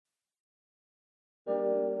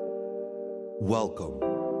Welcome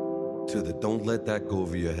to the Don't Let That Go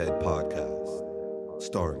Over Your Head podcast,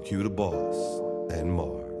 starring Q the Boss and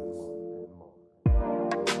Mars.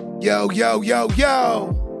 Yo.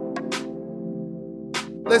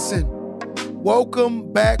 Listen,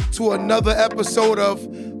 welcome back to another episode of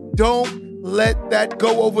Don't Let That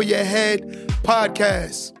Go Over Your Head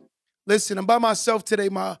podcast. Listen, I'm by myself today.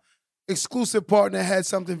 My exclusive partner had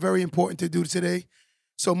something very important to do today.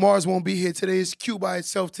 So Mars won't be here today. It's Q by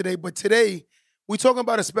itself today. But today, we're talking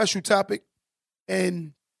about a special topic.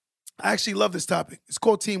 And I actually love this topic. It's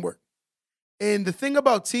called teamwork. And the thing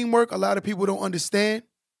about teamwork, a lot of people don't understand,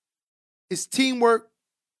 is teamwork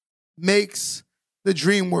makes the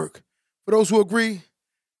dream work. For those who agree,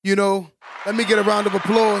 let me get a round of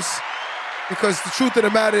applause, because the truth of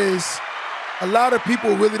the matter is a lot of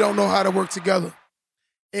people really don't know how to work together.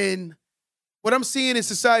 And what I'm seeing in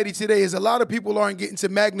society today is a lot of people aren't getting to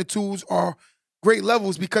magnitudes or great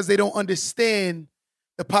levels because they don't understand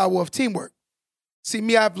the power of teamwork. See,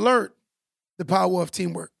 me, I've learned the power of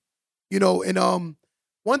teamwork. And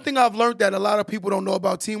one thing I've learned that a lot of people don't know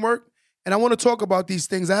about teamwork, and I want to talk about these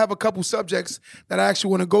things. I have a couple subjects that I actually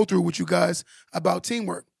want to go through with you guys about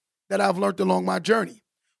teamwork that I've learned along my journey.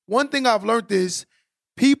 One thing I've learned is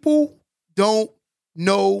people don't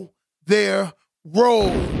know their role.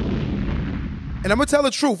 And I'm going to tell the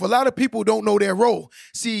truth. A lot of people don't know their role.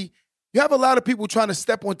 See, you have a lot of people trying to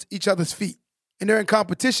step on each other's feet, and they're in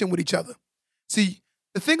competition with each other. See,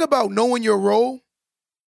 the thing about knowing your role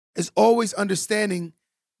is always understanding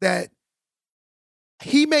that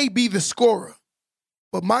he may be the scorer,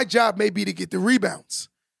 but my job may be to get the rebounds.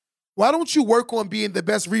 Why don't you work on being the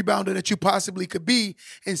best rebounder that you possibly could be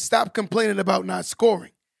and stop complaining about not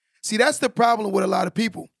scoring? See, that's the problem with a lot of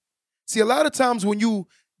people. See, a lot of times when you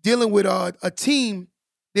dealing with a team,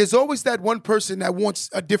 there's always that one person that wants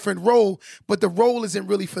a different role, but the role isn't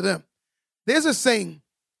really for them. There's a saying,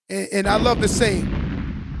 and I love the saying.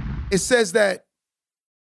 It says that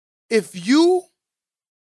if you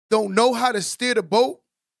don't know how to steer the boat,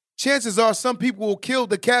 chances are some people will kill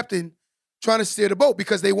the captain trying to steer the boat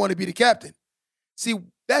because they want to be the captain. See,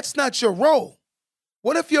 that's not your role.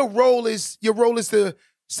 What if your role is to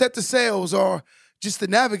set the sails or just to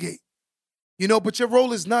navigate? But your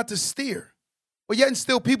role is not to steer. But yet and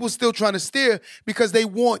still, people still trying to steer because they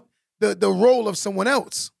want the role of someone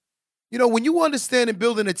else. When you understand in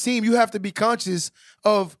building a team, you have to be conscious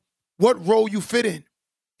of what role you fit in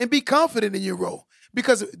and be confident in your role.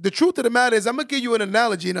 Because the truth of the matter is, I'm going to give you an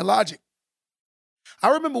analogy and a logic. I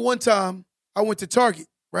remember one time I went to Target,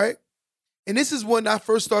 right? And this is when I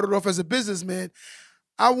first started off as a businessman.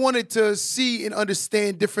 I wanted to see and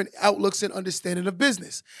understand different outlooks and understanding of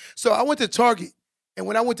business. So I went to Target. And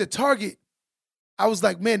when I went to Target, I was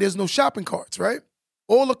like, man, there's no shopping carts, right?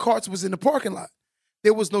 All the carts was in the parking lot.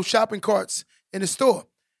 There was no shopping carts in the store.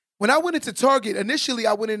 When I went into Target, initially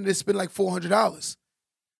I went in to spend like $400.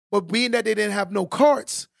 But being that they didn't have no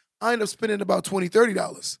carts, I ended up spending about $20,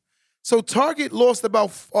 $30. So Target lost about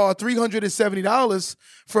 $370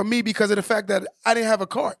 from me because of the fact that I didn't have a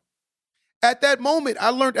cart. At that moment, I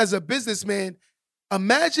learned as a businessman,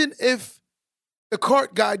 imagine if the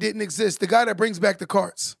cart guy didn't exist, the guy that brings back the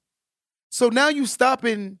carts. So now you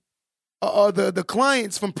stopping the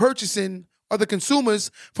clients from purchasing, or the consumers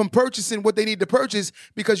from purchasing what they need to purchase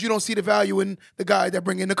because you don't see the value in the guy that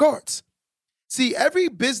bring in the carts. See, every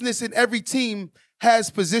business and every team has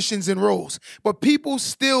positions and roles, but people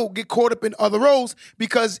still get caught up in other roles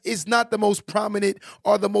because it's not the most prominent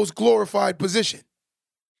or the most glorified position.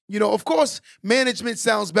 Of course, management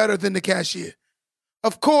sounds better than the cashier.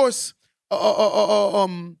 Of course,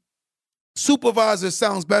 supervisor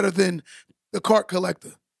sounds better than the cart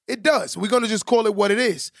collector. It does. We're going to just call it what it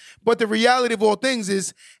is. But the reality of all things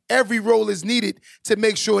is every role is needed to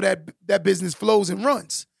make sure that that business flows and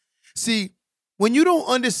runs. See, when you don't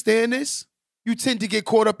understand this, you tend to get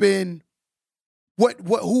caught up in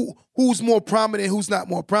who's more prominent, who's not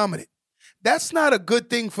more prominent. That's not a good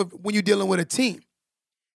thing for when you're dealing with a team.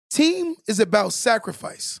 Team is about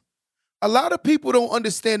sacrifice. A lot of people don't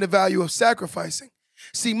understand the value of sacrificing.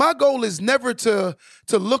 See, my goal is never to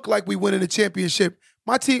look like we win in a championship.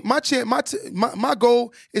 My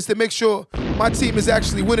goal is to make sure my team is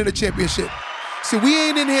actually winning a championship. See, we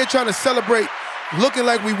ain't in here trying to celebrate looking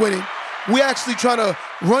like we winning. We actually trying to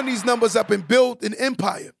run these numbers up and build an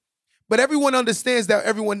empire. But everyone understands that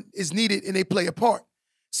everyone is needed and they play a part.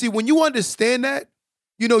 See, when you understand that,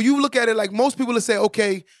 you look at it like most people will say,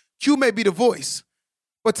 okay, Q may be the voice,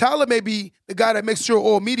 but Tyler may be the guy that makes sure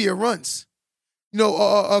all media runs.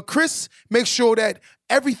 Chris makes sure that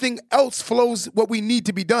everything else flows what we need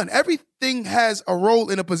to be done. Everything has a role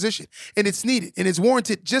in a position, and it's needed, and it's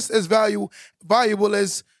warranted just as valuable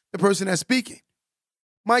as the person that's speaking.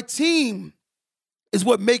 My team is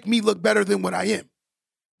what make me look better than what I am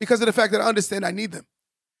because of the fact that I understand I need them.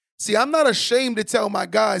 See, I'm not ashamed to tell my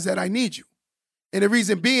guys that I need you. And the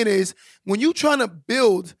reason being is when you're trying to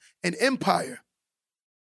build an empire,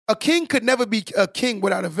 a king could never be a king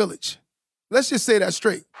without a village. Let's just say that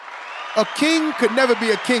straight. A king could never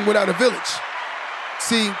be a king without a village.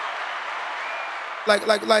 See,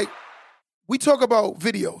 like we talk about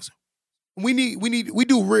videos. We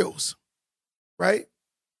do reels, right?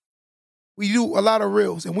 We do a lot of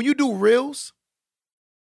reels. And when you do reels,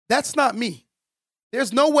 that's not me.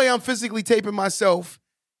 There's no way I'm physically taping myself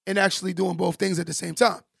and actually doing both things at the same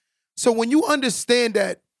time. So when you understand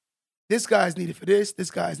that this guy's needed for this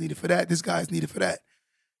guy's needed for that, this guy's needed for that,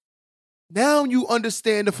 now you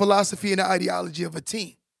understand the philosophy and the ideology of a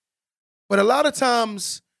team. But a lot of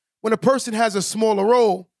times when a person has a smaller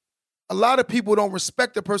role, a lot of people don't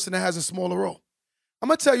respect the person that has a smaller role. I'm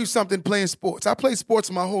going to tell you something playing sports. I played sports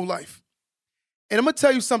my whole life. And I'm going to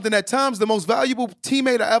tell you something. At times, the most valuable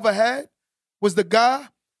teammate I ever had was the guy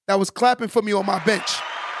that was clapping for me on my bench.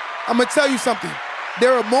 I'm going to tell you something.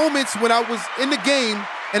 There are moments when I was in the game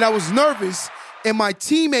and I was nervous and my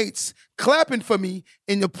teammates clapping for me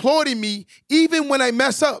and applauding me, even when I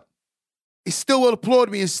mess up, they still will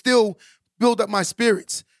applaud me and still build up my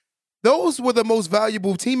spirits. Those were the most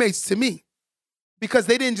valuable teammates to me because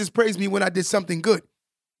they didn't just praise me when I did something good.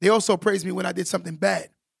 They also praised me when I did something bad,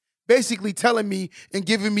 basically telling me and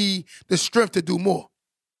giving me the strength to do more.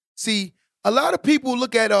 See, a lot of people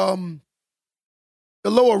look at the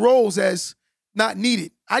lower roles as not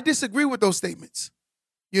needed. I disagree with those statements.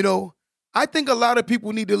 I think a lot of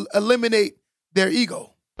people need to eliminate their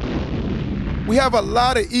ego. We have a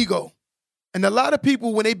lot of ego. And a lot of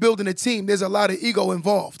people, when they build in a team, there's a lot of ego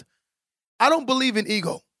involved. I don't believe in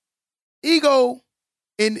ego. Ego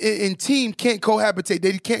in team can't cohabitate.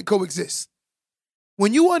 They can't coexist.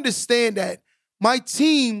 When you understand that my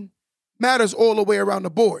team matters all the way around the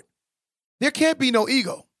board, there can't be no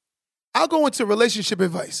ego. I'll go into relationship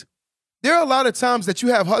advice. There are a lot of times that you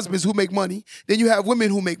have husbands who make money, then you have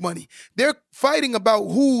women who make money. They're fighting about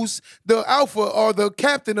who's the alpha or the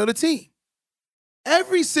captain of the team.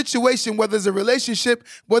 Every situation, whether it's a relationship,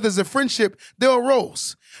 whether it's a friendship, there are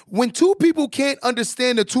roles. When two people can't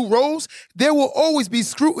understand the two roles, there will always be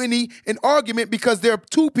scrutiny and argument because there are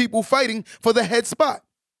two people fighting for the head spot.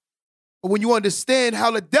 But when you understand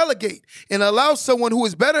how to delegate and allow someone who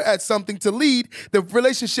is better at something to lead, the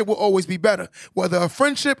relationship will always be better, whether a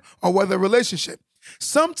friendship or whether a relationship.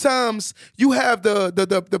 Sometimes you have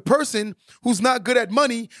the person who's not good at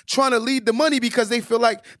money trying to lead the money because they feel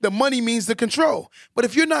like the money means the control. But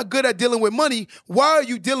if you're not good at dealing with money, why are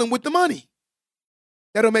you dealing with the money?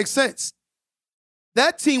 That don't make sense.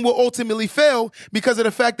 That team will ultimately fail because of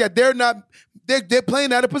the fact that they're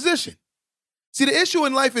playing out of position. See, the issue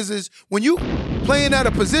in life is when you playing out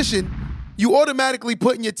of position, you automatically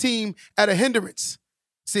putting your team at a hindrance.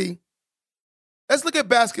 See, let's look at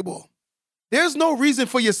basketball. There's no reason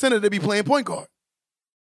for your center to be playing point guard.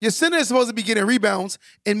 Your center is supposed to be getting rebounds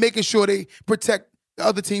and making sure they protect the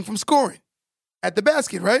other team from scoring at the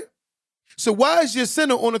basket, right? So why is your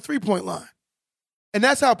center on the three-point line? And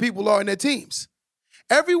that's how people are in their teams.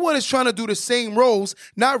 Everyone is trying to do the same roles,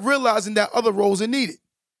 not realizing that other roles are needed.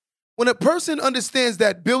 When a person understands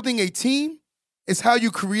that building a team is how you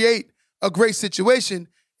create a great situation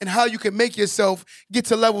and how you can make yourself get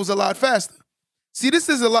to levels a lot faster. See, this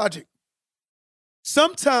is the logic.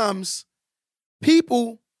 Sometimes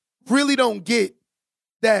people really don't get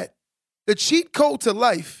that the cheat code to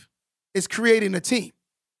life is creating a team.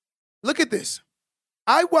 Look at this.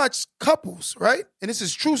 I watch couples, right? And this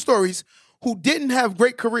is true stories, who didn't have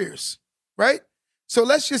great careers, right? So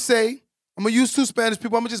let's just say, I'm going to use two Spanish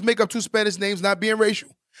people. I'm going to just make up two Spanish names, not being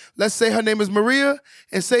racial. Let's say her name is Maria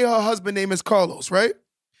and say her husband's name is Carlos, right?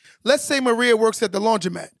 Let's say Maria works at the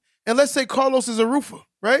laundromat. And let's say Carlos is a roofer,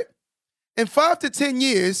 right? In 5 to 10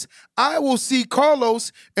 years, I will see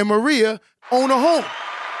Carlos and Maria own a home.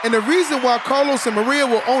 And the reason why Carlos and Maria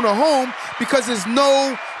will own a home, because there's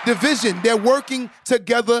no division. They're working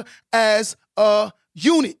together as a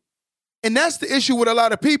unit. And that's the issue with a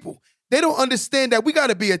lot of people. They don't understand that we got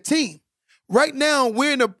to be a team. Right now,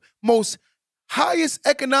 we're in the most highest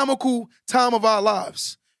economical time of our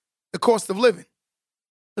lives, the cost of living.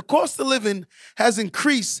 The cost of living has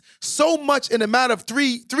increased so much in a matter of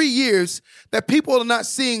three years that people are not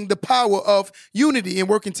seeing the power of unity and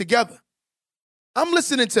working together. I'm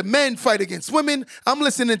listening to men fight against women. I'm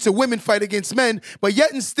listening to women fight against men, but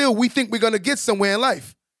yet and still we think we're going to get somewhere in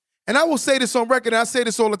life. And I will say this on record, and I say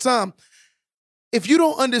this all the time. If you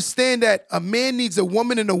don't understand that a man needs a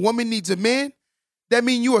woman and a woman needs a man, that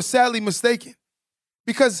means you are sadly mistaken.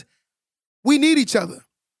 Because we need each other.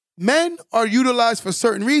 Men are utilized for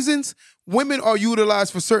certain reasons. Women are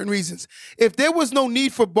utilized for certain reasons. If there was no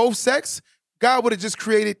need for both sex, God would have just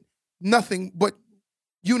created nothing but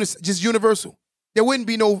just universal. There wouldn't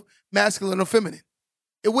be no masculine or feminine.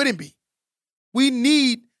 It wouldn't be. We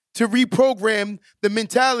need to reprogram the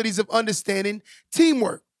mentalities of understanding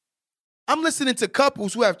teamwork. I'm listening to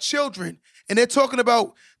couples who have children, and they're talking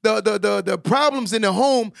about the problems in the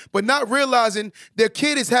home, but not realizing their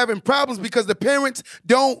kid is having problems because the parents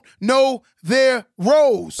don't know their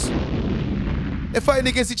roles. They're fighting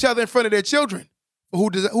against each other in front of their children.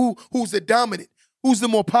 Who's the dominant? Who's the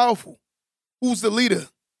more powerful? Who's the leader?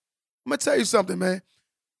 I'm going to tell you something, man.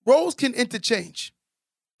 Roles can interchange.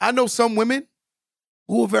 I know some women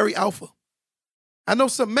who are very alpha. I know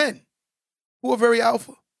some men who are very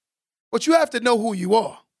alpha. But you have to know who you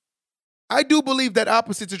are. I do believe that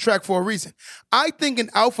opposites attract for a reason. I think an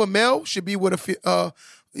alpha male should be with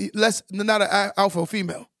not an alpha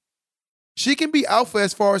female. She can be alpha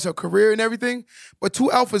as far as her career and everything, but two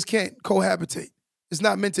alphas can't cohabitate. It's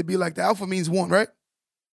not meant to be like that. Alpha means one, right?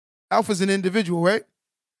 Alpha's an individual, right?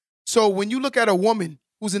 So when you look at a woman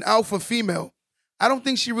who's an alpha female, I don't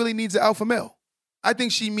think she really needs an alpha male. I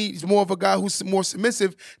think she needs more of a guy who's more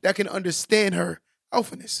submissive that can understand her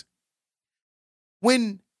alphaness.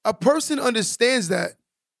 When a person understands that,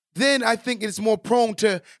 then I think it's more prone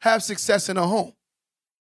to have success in a home.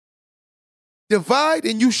 Divide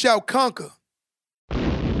and you shall conquer,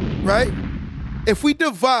 right? If we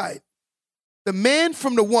divide the man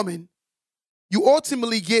from the woman, you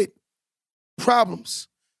ultimately get problems.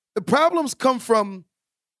 The problems come from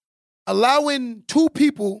allowing two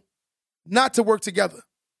people not to work together.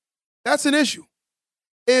 That's an issue.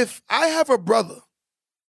 If I have a brother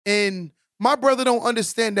and my brother don't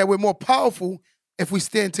understand that we're more powerful if we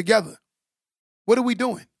stand together, what are we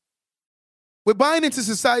doing? We're buying into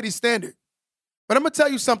society's standard. But I'm going to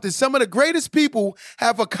tell you something. Some of the greatest people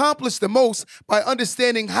have accomplished the most by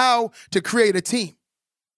understanding how to create a team.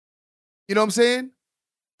 You know what I'm saying?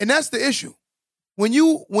 And that's the issue. When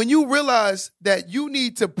you realize that you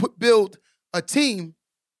need to build a team,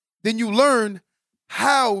 then you learn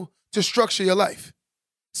how to structure your life.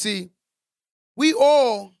 See, we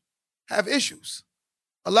all have issues.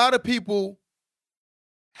 A lot of people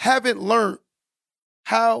haven't learned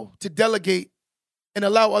how to delegate and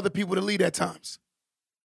allow other people to lead at times.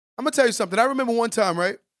 I'm going to tell you something. I remember one time,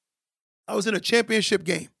 right? I was in a championship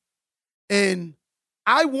game, and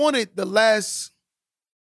I wanted the last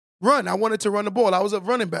run. I wanted to run the ball. I was a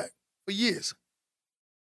running back for years.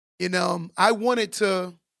 And I wanted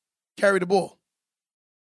to carry the ball.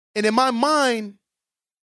 And in my mind,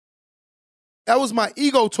 that was my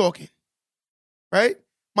ego talking, right?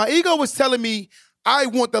 My ego was telling me I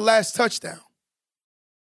want the last touchdown.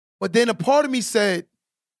 But then a part of me said,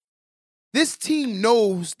 this team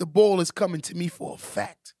knows the ball is coming to me for a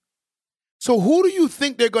fact. So who do you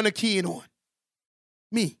think they're going to key in on?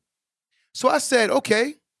 Me. So I said,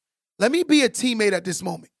 okay, let me be a teammate at this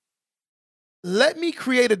moment. Let me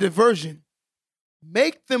create a diversion,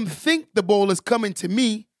 make them think the ball is coming to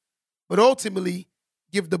me, but ultimately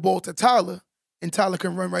give the ball to Tyler, and Tyler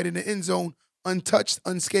can run right in the end zone untouched,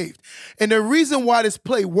 unscathed. And the reason why this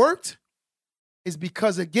play worked is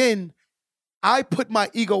because, again, I put my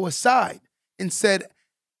ego aside and said,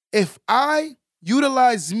 if I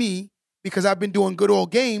utilize me because I've been doing good all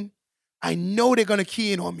game, I know they're going to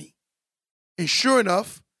key in on me. And sure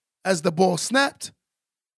enough, as the ball snapped,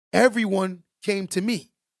 everyone came to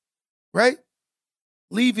me, right?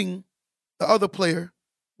 Leaving the other player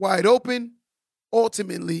wide open,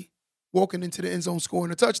 ultimately walking into the end zone,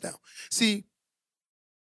 scoring a touchdown. See,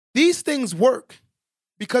 these things work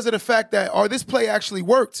because of the fact that, or this play actually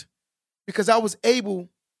worked because I was able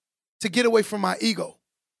to get away from my ego.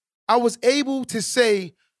 I was able to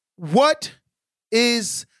say, what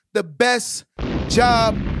is the best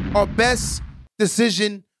job or best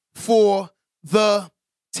decision for the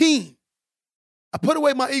team? I put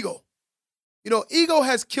away my ego. You know, ego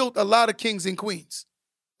has killed a lot of kings and queens,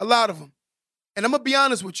 a lot of them. And I'm going to be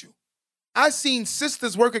honest with you. I've seen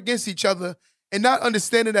sisters work against each other and not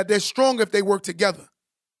understanding that they're stronger if they work together.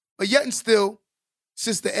 But yet and still,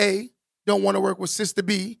 Sister A don't want to work with Sister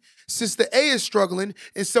B. Sister A is struggling,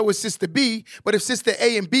 and so is Sister B. But if Sister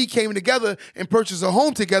A and B came together and purchased a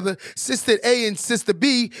home together, Sister A and Sister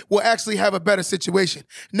B will actually have a better situation.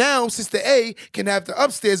 Now, Sister A can have the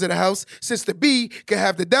upstairs of the house, Sister B can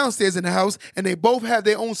have the downstairs in the house, and they both have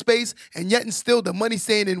their own space, and yet and still the money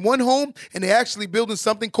staying in one home, and they're actually building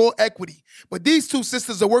something called equity. But these two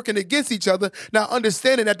sisters are working against each other, not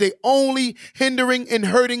understanding that they only hindering and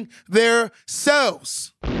hurting their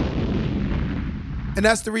selves. And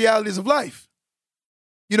that's the realities of life.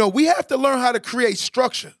 You know, we have to learn how to create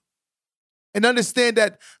structure and understand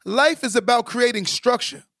that life is about creating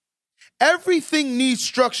structure. Everything needs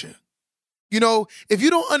structure. You know, if you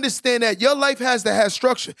don't understand that, your life has to have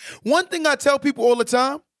structure. One thing I tell people all the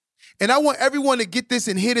time, and I want everyone to get this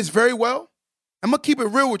and hear this very well, I'm going to keep it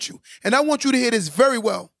real with you, and I want you to hear this very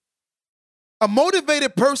well. A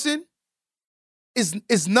motivated person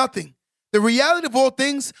is nothing. The reality of all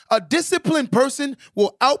things, a disciplined person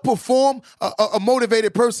will outperform a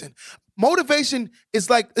motivated person. Motivation is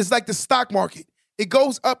like the stock market. It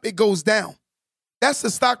goes up, it goes down. That's the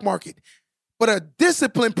stock market. But a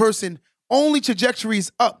disciplined person, only trajectory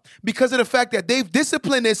is up because of the fact that they've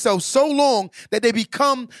disciplined themselves so long that they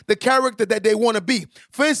become the character that they want to be.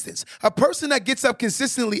 For instance, a person that gets up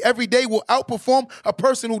consistently every day will outperform a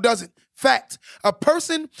person who doesn't. Fact. A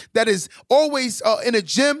person that is always in a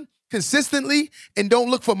gym consistently and don't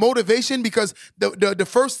look for motivation because the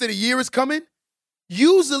first of the year is coming,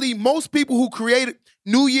 usually most people who create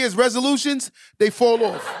New Year's resolutions, they fall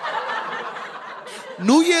off.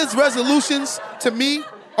 New Year's resolutions, to me,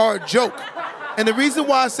 are a joke. And the reason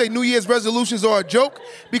why I say New Year's resolutions are a joke,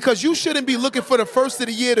 because you shouldn't be looking for the first of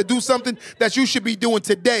the year to do something that you should be doing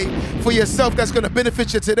today for yourself that's going to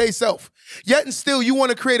benefit your today self. Yet and still, you want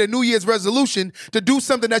to create a New Year's resolution to do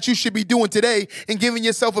something that you should be doing today and giving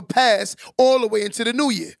yourself a pass all the way into the new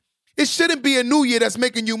year. It shouldn't be a new year that's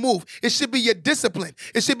making you move. It should be your discipline.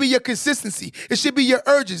 It should be your consistency. It should be your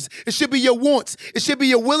urges. It should be your wants. It should be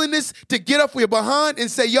your willingness to get up from your behind and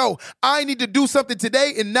say, yo, I need to do something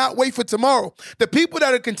today and not wait for tomorrow. The people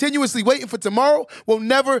that are continuously waiting for tomorrow will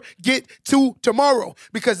never get to tomorrow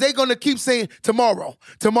because they're going to keep saying tomorrow,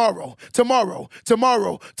 tomorrow, tomorrow,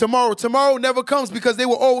 tomorrow, tomorrow. Tomorrow never comes because they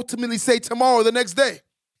will ultimately say tomorrow the next day.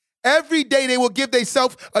 Every day they will give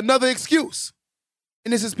themselves another excuse.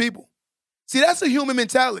 And this is people. See, that's a human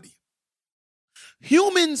mentality.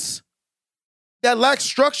 Humans that lack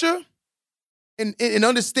structure and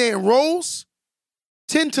understand roles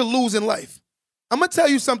tend to lose in life. I'm going to tell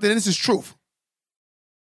you something, and this is truth.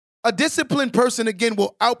 A disciplined person, again,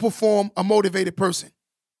 will outperform a motivated person.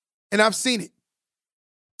 And I've seen it.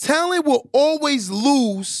 Talent will always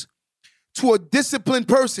lose to a disciplined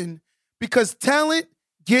person because talent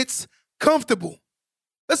gets comfortable.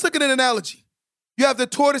 Let's look at an analogy. You have the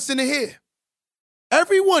tortoise and the hare.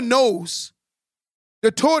 Everyone knows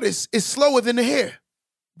the tortoise is slower than the hare,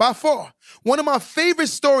 by far. One of my favorite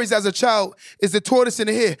stories as a child is the tortoise and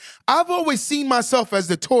the hare. I've always seen myself as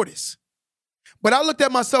the tortoise, but I looked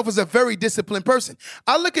at myself as a very disciplined person.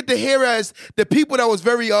 I look at the hare as the people that was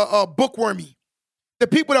very bookwormy, the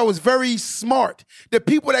people that was very smart, the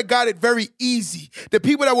people that got it very easy, the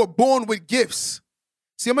people that were born with gifts.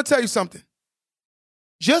 See, I'm going to tell you something.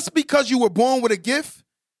 Just because you were born with a gift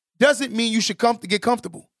doesn't mean you should get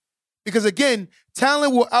comfortable. Because again,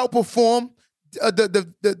 talent will outperform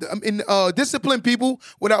disciplined people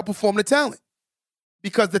will outperform the talent.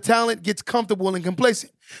 Because the talent gets comfortable and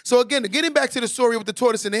complacent. So again, getting back to the story with the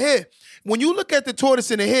tortoise and the hare, when you look at the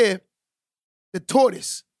tortoise and the hare, the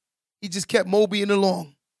tortoise, he just kept moping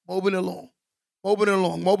along. This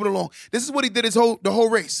is what he did the whole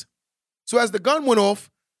race. So as the gun went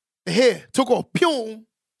off, the hare took off, pew,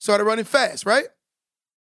 started running fast, right?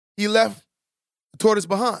 He left the tortoise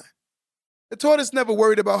behind. The tortoise never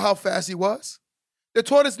worried about how fast he was. The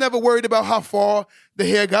tortoise never worried about how far the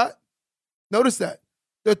hare got. Notice that.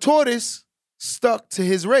 The tortoise stuck to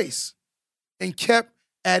his race and kept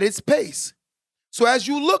at its pace. So as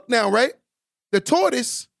you look now, right, the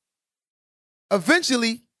tortoise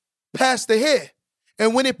eventually passed the hare.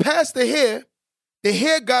 And when it passed the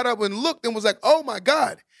hare got up and looked and was like, oh my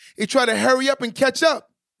God. He tried to hurry up and catch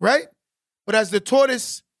up, right? But as the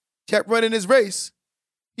tortoise kept running his race,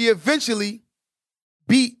 he eventually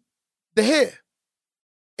beat the hare.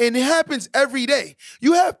 And it happens every day.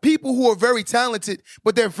 You have people who are very talented,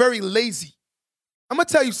 but they're very lazy. I'm going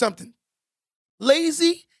to tell you something.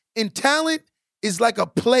 Lazy and talent is like a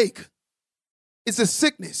plague. It's a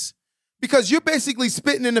sickness because you're basically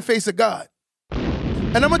spitting in the face of God.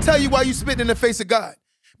 And I'm going to tell you why you're spitting in the face of God.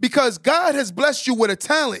 Because God has blessed you with a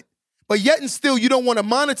talent, but yet and still you don't want to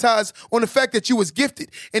monetize on the fact that you was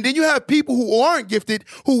gifted. And then you have people who aren't gifted,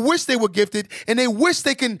 who wish they were gifted, and they wish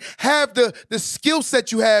they can have the skill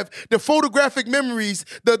set you have, the photographic memories,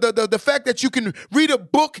 the fact that you can read a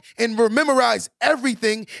book and memorize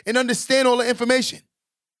everything and understand all the information.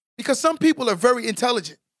 Because some people are very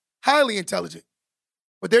intelligent, highly intelligent,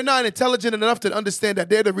 but they're not intelligent enough to understand that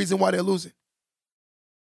they're the reason why they're losing.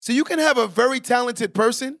 So you can have a very talented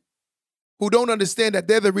person who don't understand that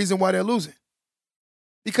they're the reason why they're losing.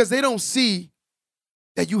 Because they don't see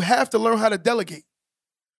that you have to learn how to delegate.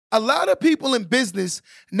 A lot of people in business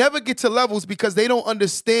never get to levels because they don't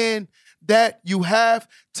understand that you have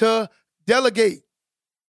to delegate.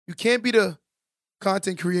 You can't be the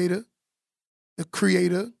content creator,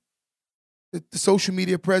 the social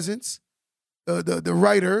media presence, the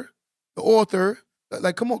writer, the author.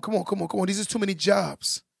 Like, come on. These are too many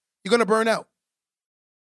jobs. You're going to burn out.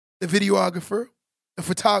 The videographer, the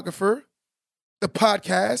photographer, the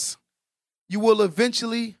podcast. You will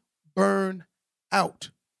eventually burn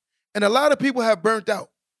out. And a lot of people have burnt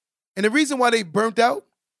out. And the reason why they burnt out,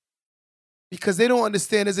 because they don't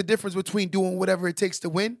understand there's a difference between doing whatever it takes to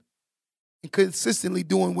win and consistently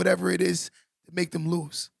doing whatever it is to make them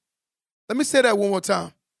lose. Let me say that one more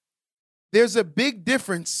time. There's a big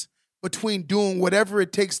difference between doing whatever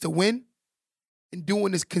it takes to win and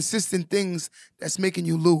doing this consistent things that's making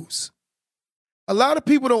you lose. A lot of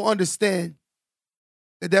people don't understand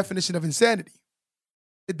the definition of insanity.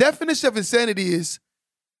 The definition of insanity is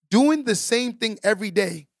doing the same thing every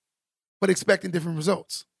day, but expecting different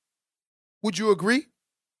results. Would you agree?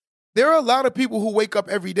 There are a lot of people who wake up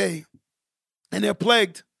every day and they're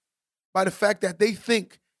plagued by the fact that they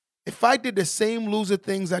think, if I did the same loser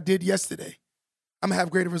things I did yesterday, I'm going to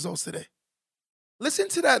have greater results today. Listen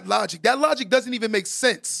to that logic. That logic doesn't even make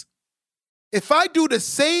sense. If I do the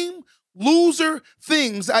same loser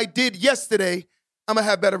things I did yesterday, I'm going to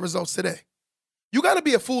have better results today. You got to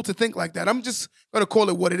be a fool to think like that. I'm just going to call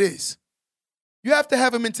it what it is. You have to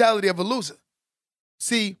have a mentality of a loser.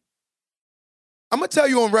 See, I'm going to tell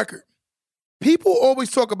you on record, people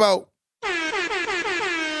always talk about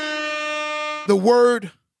the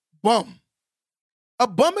word bum. A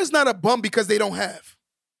bum is not a bum because they don't have.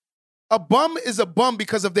 A bum is a bum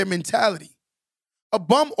because of their mentality. A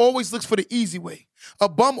bum always looks for the easy way. A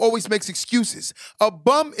bum always makes excuses. A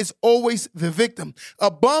bum is always the victim.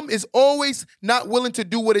 A bum is always not willing to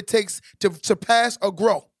do what it takes to pass or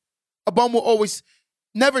grow. A bum will always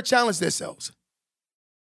never challenge themselves.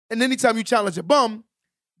 And anytime you challenge a bum,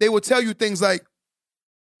 they will tell you things like,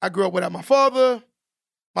 I grew up without my father,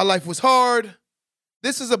 my life was hard.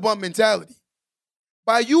 This is a bum mentality.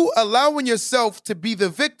 By you allowing yourself to be the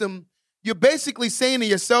victim, you're basically saying to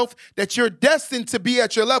yourself that you're destined to be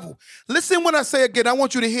at your level. Listen when I say again, I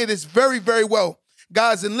want you to hear this very, very well,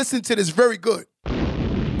 guys, and listen to this very good.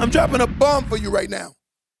 I'm dropping a bomb for you right now.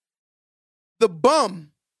 The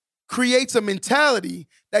bum creates a mentality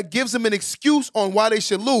that gives them an excuse on why they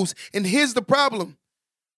should lose. And here's the problem.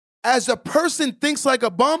 As a person thinks like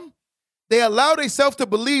a bum, they allow themselves to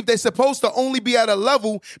believe they're supposed to only be at a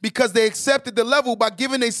level because they accepted the level by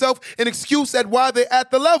giving themselves an excuse at why they're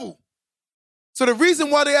at the level. So the reason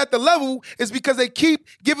why they're at the level is because they keep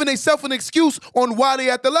giving themselves an excuse on why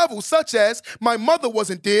they're at the level, such as my mother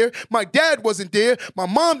wasn't there, my dad wasn't there, my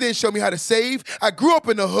mom didn't show me how to save, I grew up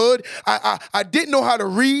in the hood, I didn't know how to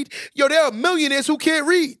read. Yo, there are millionaires who can't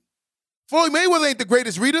read. Floyd Mayweather ain't the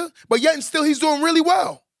greatest reader, but yet and still he's doing really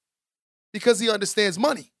well because he understands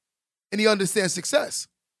money and he understands success.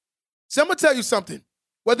 So I'm going to tell you something.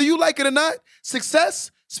 Whether you like it or not, success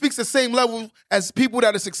speaks the same level as people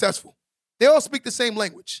that are successful. They all speak the same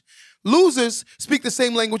language. Losers speak the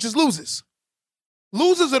same language as losers.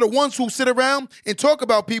 Losers are the ones who sit around and talk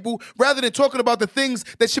about people rather than talking about the things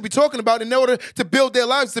they should be talking about in order to build their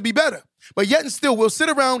lives to be better. But yet and still, we'll sit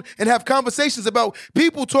around and have conversations about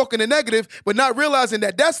people talking the negative, but not realizing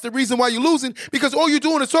that that's the reason why you're losing, because all you're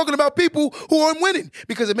doing is talking about people who aren't winning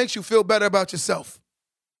because it makes you feel better about yourself.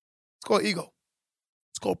 It's called ego.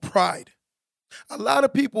 It's called pride. A lot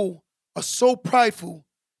of people are so prideful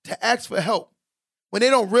to ask for help when they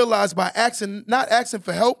don't realize by not asking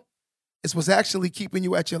for help is what's actually keeping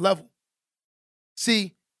you at your level.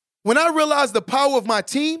 See, when I realized the power of my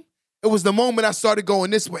team, it was the moment I started going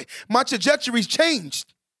this way. My trajectories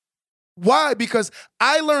changed. Why? Because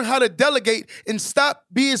I learned how to delegate and stop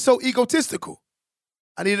being so egotistical.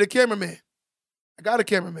 I needed a cameraman. I got a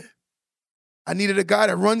cameraman. I needed a guy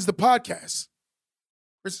that runs the podcast.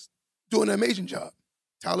 Chris doing an amazing job.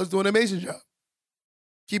 Tyler's doing an amazing job.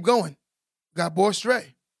 Keep going. You got Boss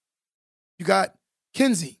Dre. You got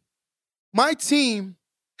Kenzie. My team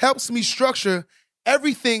helps me structure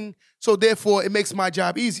everything So therefore, it makes my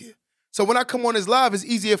job easier. So when I come on this live, it's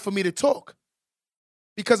easier for me to talk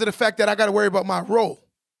because of the fact that I got to worry about my role.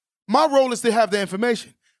 My role is to have the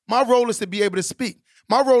information. My role is to be able to speak.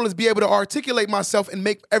 My role is to be able to articulate myself and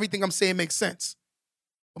make everything I'm saying make sense.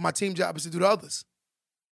 But my team job is to do the others.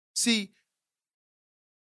 See,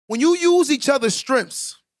 when you use each other's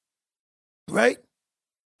strengths, right,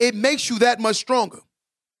 it makes you that much stronger.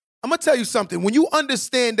 I'm going to tell you something. When you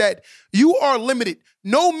understand that you are limited,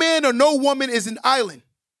 no man or no woman is an island.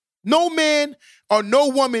 No man or no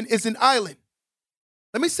woman is an island.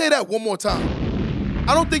 Let me say that one more time.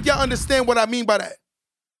 I don't think y'all understand what I mean by that.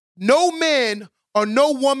 No man or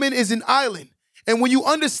no woman is an island. And when you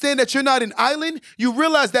understand that you're not an island, you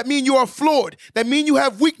realize that means you are flawed. That means you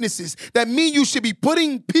have weaknesses. That means you should be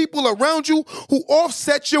putting people around you who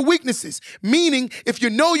offset your weaknesses. Meaning, if you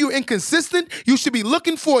know you're inconsistent, you should be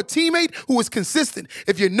looking for a teammate who is consistent.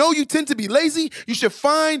 If you know you tend to be lazy, you should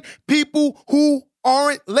find people who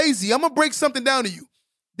aren't lazy. I'm going to break something down to you.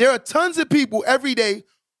 There are tons of people every day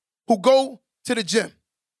who go to the gym,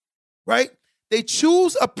 right? They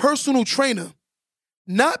choose a personal trainer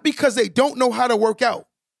not because they don't know how to work out,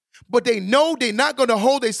 but they know they're not going to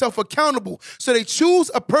hold themselves accountable. So they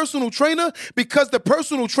choose a personal trainer because the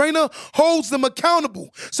personal trainer holds them accountable.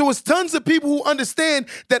 So it's tons of people who understand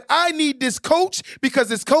that I need this coach because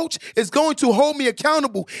this coach is going to hold me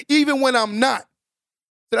accountable even when I'm not.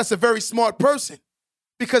 So that's a very smart person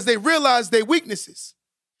because they realize their weaknesses.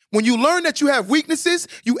 When you learn that you have weaknesses,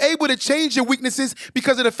 you're able to change your weaknesses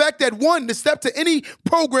because of the fact that, one, the step to any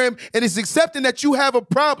program and is accepting that you have a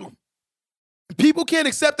problem. People can't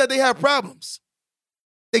accept that they have problems.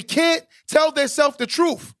 They can't tell themselves the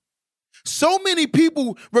truth. So many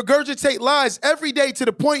people regurgitate lies every day to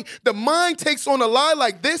the point the mind takes on a lie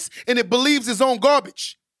like this and it believes its own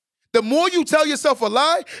garbage. The more you tell yourself a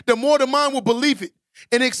lie, the more the mind will believe it.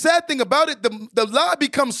 And the sad thing about it, the lie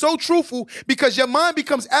becomes so truthful because your mind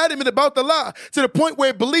becomes adamant about the lie to the point where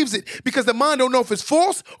it believes it because the mind don't know if it's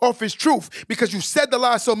false or if it's truth because you said the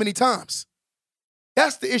lie so many times.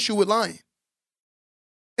 That's the issue with lying.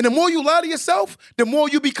 And the more you lie to yourself, the more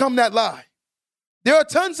you become that lie. There are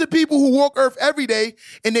tons of people who walk earth every day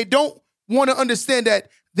and they don't want to understand that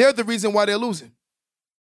they're the reason why they're losing.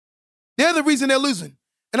 They're the reason they're losing.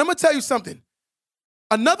 And I'm going to tell you something.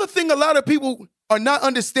 Another thing a lot of people are not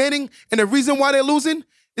understanding and the reason why they're losing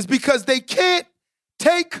is because they can't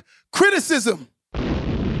take criticism.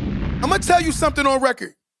 I'm going to tell you something on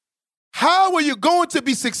record. How are you going to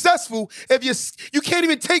be successful if you can't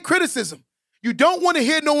even take criticism? You don't want to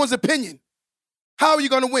hear no one's opinion. How are you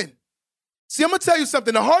going to win? See, I'm going to tell you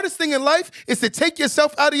something. The hardest thing in life is to take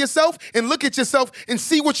yourself out of yourself and look at yourself and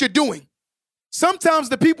see what you're doing. Sometimes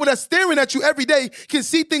the people that's staring at you every day can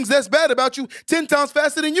see things that's bad about you 10 times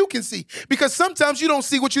faster than you can see because sometimes you don't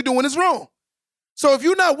see what you're doing is wrong. So if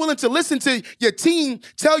you're not willing to listen to your team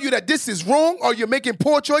tell you that this is wrong or you're making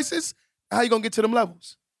poor choices, how are you going to get to them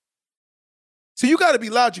levels? So you got to be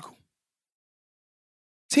logical.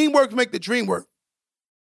 Teamwork make the dream work.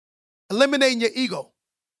 Eliminating your ego.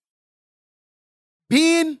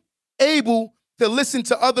 Being able to listen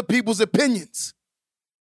to other people's opinions.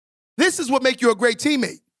 This is what makes you a great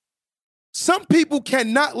teammate. Some people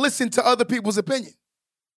cannot listen to other people's opinion.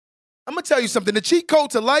 I'm going to tell you something. The cheat code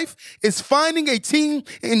to life is finding a team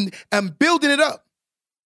and building it up.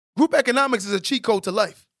 Group economics is a cheat code to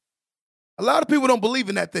life. A lot of people don't believe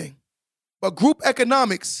in that thing. But group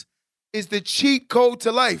economics is the cheat code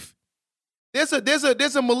to life. There's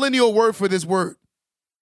a millennial word for this word.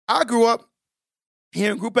 I grew up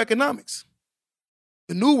hearing group economics.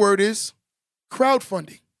 The new word is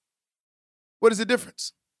crowdfunding. What is the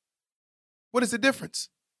difference? What is the difference?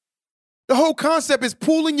 The whole concept is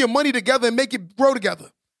pooling your money together and make it grow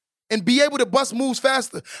together and be able to bust moves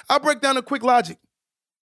faster. I'll break down a quick logic.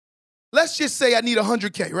 Let's just say I need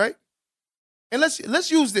 100K, right? And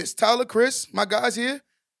let's use this. Tyler, Chris, my guys here,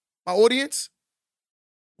 my audience.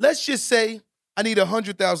 Let's just say I need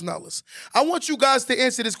 $100,000. I want you guys to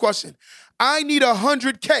answer this question. I need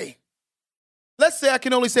 100K. Let's say I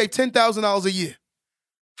can only save $10,000 a year.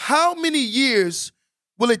 How many years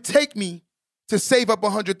will it take me to save up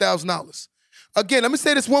 $100,000? Again, let me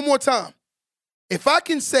say this one more time. If I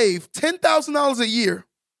can save $10,000 a year,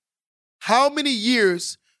 how many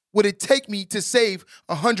years would it take me to save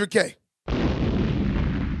 100K?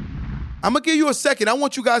 I'm going to give you a second. I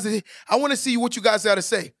want to see what you guys got to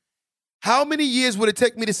say. How many years would it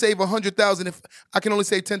take me to save 100,000 if I can only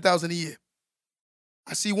save 10,000 a year?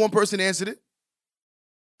 I see one person answered it.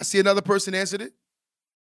 I see another person answered it.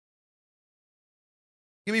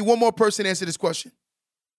 Give me one more person to answer this question.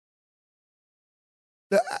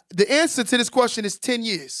 The answer to this question is 10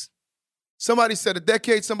 years. Somebody said a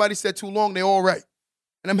decade, somebody said too long, they're all right.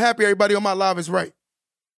 And I'm happy everybody on my live is right.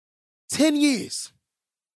 10 years.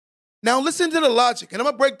 Now listen to the logic, and I'm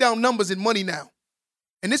going to break down numbers and money now.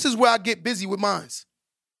 And this is where I get busy with mines.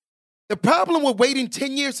 The problem with waiting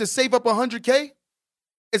 10 years to save up $100K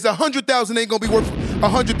is $100,000 ain't going to be worth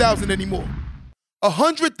 $100,000 anymore.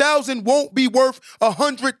 $100,000 won't be worth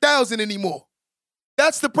 $100,000 anymore.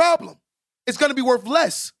 That's the problem. It's going to be worth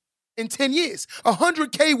less in 10 years.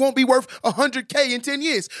 $100K won't be worth $100K in 10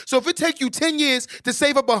 years. So if it takes you 10 years to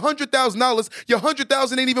save up $100,000, your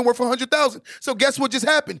 $100,000 ain't even worth $100,000. So guess what just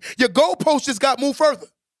happened? Your goalpost just got moved further.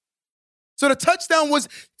 So the touchdown was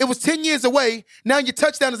 10 years away. Now your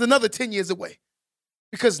touchdown is another 10 years away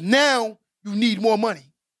because now you need more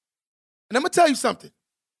money. And I'm going to tell you something.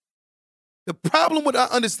 The problem with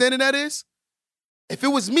understanding that is, if it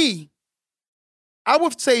was me, I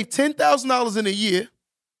would save $10,000 in a year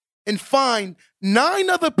and find 9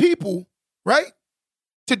 other people, right,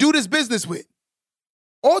 to do this business with.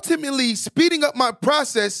 Ultimately, speeding up my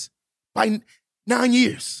process by 9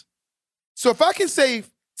 years. So if I can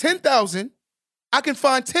save $10,000, I can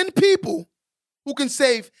find 10 people who can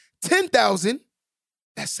save $10,000.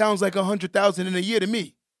 That sounds like $100,000 in a year to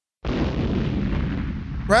me.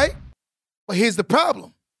 Right? But here's the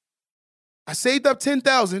problem. I saved up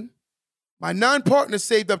 $10,000. My 9 partners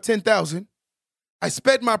saved up $10,000. I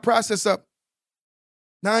sped my process up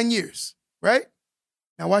 9 years, right?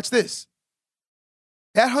 Now watch this.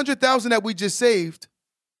 That $100,000 that we just saved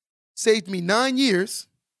me 9 years.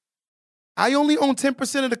 I only own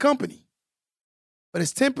 10% of the company, but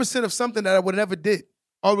it's 10% of something that I would never did.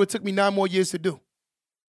 Although it took me 9 more years to do.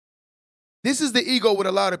 This is the ego with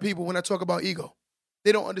a lot of people when I talk about ego.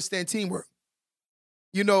 They don't understand teamwork.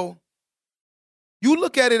 You know, you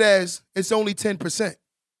look at it as it's only 10%,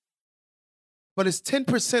 but it's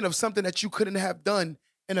 10% of something that you couldn't have done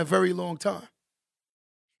in a very long time.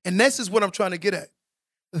 And this is what I'm trying to get at.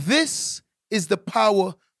 This is the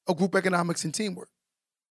power of group economics and teamwork.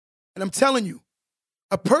 And I'm telling you,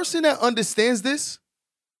 a person that understands this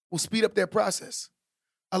will speed up their process.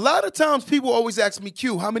 A lot of times people always ask me,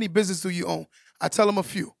 Q, how many businesses do you own? I tell them a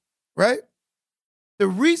few, right? The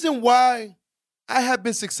reason why I have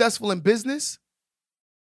been successful in business,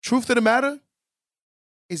 truth of the matter,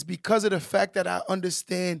 is because of the fact that I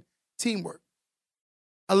understand teamwork.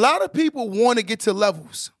 A lot of people want to get to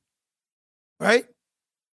levels, right?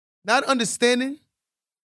 Not understanding,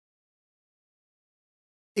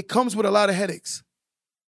 it comes with a lot of headaches.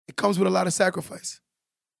 It comes with a lot of sacrifice.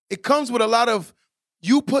 It comes with a lot of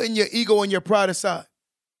you putting your ego and your pride aside.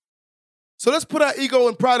 So let's put our ego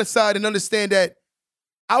and pride aside and understand that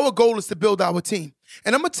our goal is to build our team.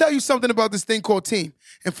 And I'm going to tell you something about this thing called team.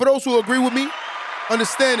 And for those who agree with me,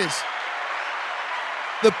 understand this.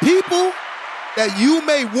 The people that you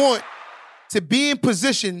may want to be in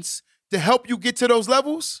positions to help you get to those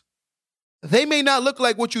levels, they may not look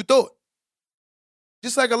like what you thought.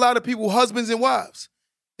 Just like a lot of people, husbands and wives,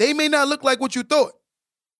 they may not look like what you thought.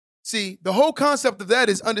 See, the whole concept of that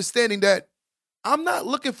is understanding that I'm not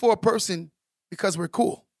looking for a person because we're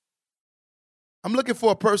cool. I'm looking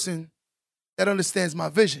for a person that understands my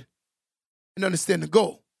vision and understand the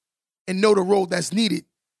goal and know the road that's needed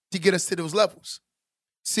to get us to those levels.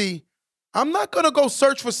 See, I'm not going to go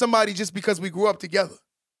search for somebody just because we grew up together.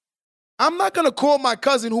 I'm not going to call my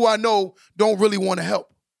cousin who I know don't really want to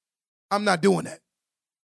help. I'm not doing that.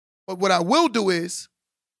 But what I will do is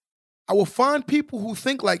I will find people who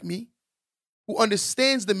think like me, who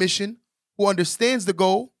understands the mission, who understands the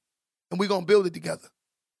goal, and we're going to build it together.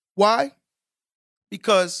 Why?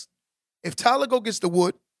 Because if Tyler go gets the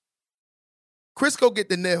wood, Chris go get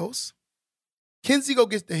the nails, Kenzie go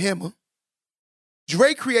gets the hammer,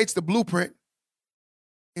 Dre creates the blueprint,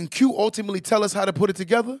 and Q ultimately tell us how to put it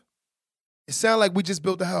together, it sounds like we just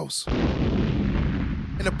built a house.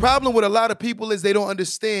 And the problem with a lot of people is they don't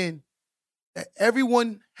understand that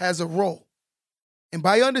everyone has a role. And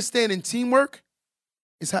by understanding teamwork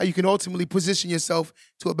is how you can ultimately position yourself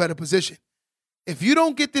to a better position. If you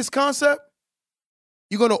don't get this concept,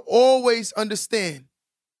 you're going to always understand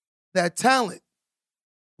that talent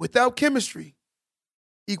without chemistry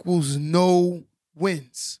equals no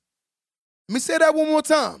wins. Let me say that one more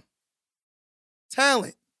time.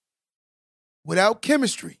 Talent without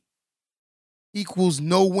chemistry equals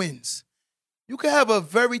no wins. You can have a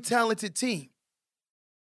very talented team,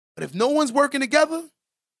 but if no one's working together,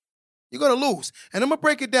 you're going to lose. And I'm going to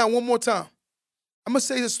break it down one more time. I'm going to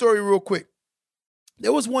say the story real quick.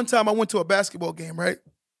 There was one time I went to a basketball game, right?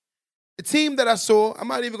 The team that I saw, I'm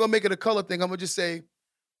not even going to make it a color thing. I'm going to just say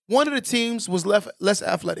one of the teams was less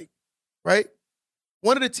athletic, right?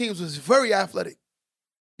 One of the teams was very athletic.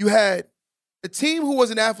 You had The team who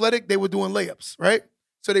wasn't athletic, they were doing layups, right?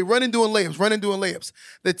 So they running, doing layups.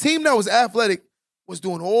 The team that was athletic was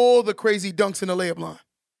doing all the crazy dunks in the layup line.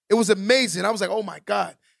 It was amazing. I was like, oh my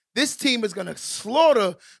God, this team is going to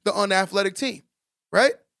slaughter the unathletic team,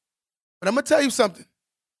 right? But I'm going to tell you something.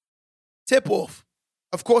 Tip-off.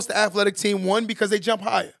 Of course, the athletic team won because they jump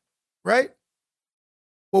higher, right?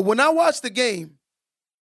 But when I watched the game,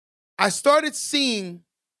 I started seeing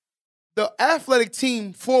the athletic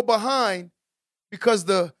team fall behind because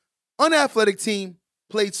the unathletic team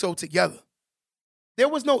played so together. There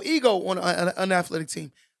was no ego on an unathletic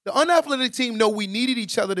team. The unathletic team know we needed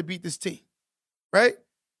each other to beat this team, right?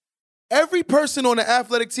 Every person on the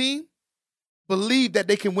athletic team believed that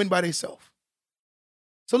they can win by themselves.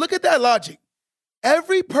 So look at that logic.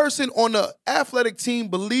 Every person on the athletic team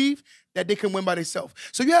believed that they can win by themselves.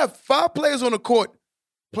 So you have 5 players on the court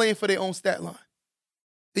playing for their own stat line.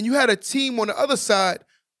 Then you had a team on the other side,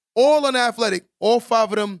 all unathletic, all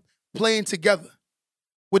 5 of them playing together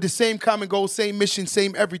with the same common goal, same mission,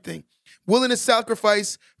 same everything. Willing to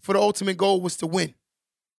sacrifice for the ultimate goal was to win,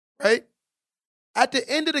 right? At the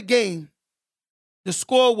end of the game, the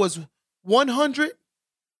score was 100-50.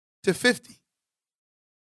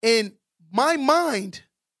 In my mind,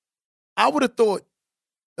 I would have thought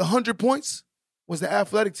the 100 points was the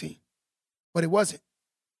athletic team, but it wasn't.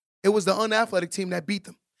 It was the unathletic team that beat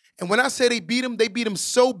them. And when I say they beat them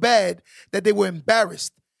so bad that they were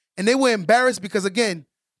embarrassed. And they were embarrassed because, again,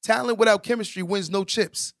 talent without chemistry wins no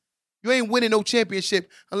chips. You ain't winning no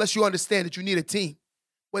championship unless you understand that you need a team.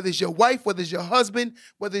 Whether it's your wife, whether it's your husband,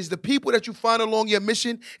 whether it's the people that you find along your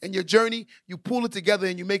mission and your journey, you pull it together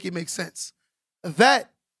and you make it make sense.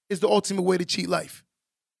 That is the ultimate way to cheat life.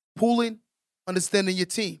 Pooling, understanding your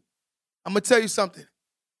team. I'm going to tell you something.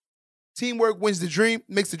 Teamwork wins the dream,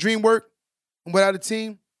 makes the dream work. And without a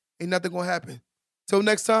team, ain't nothing going to happen. Till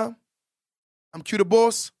next time, I'm Q the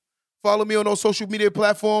Boss. Follow me on those social media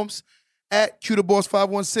platforms at Q the Boss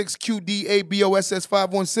 516, QDABOSS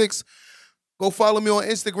 516. Go follow me on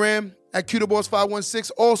Instagram at Q the Boss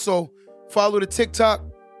 516. Also, follow the TikTok,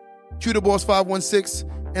 Q the Boss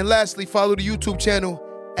 516. And lastly, follow the YouTube channel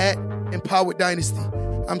at Empowered Dynasty.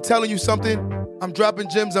 I'm telling you something. I'm dropping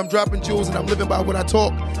gems, I'm dropping jewels, and I'm living by what I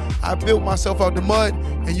talk. I built myself out the mud,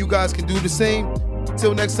 and you guys can do the same.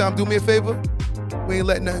 Until next time, do me a favor. We ain't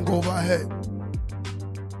letting nothing go over our head.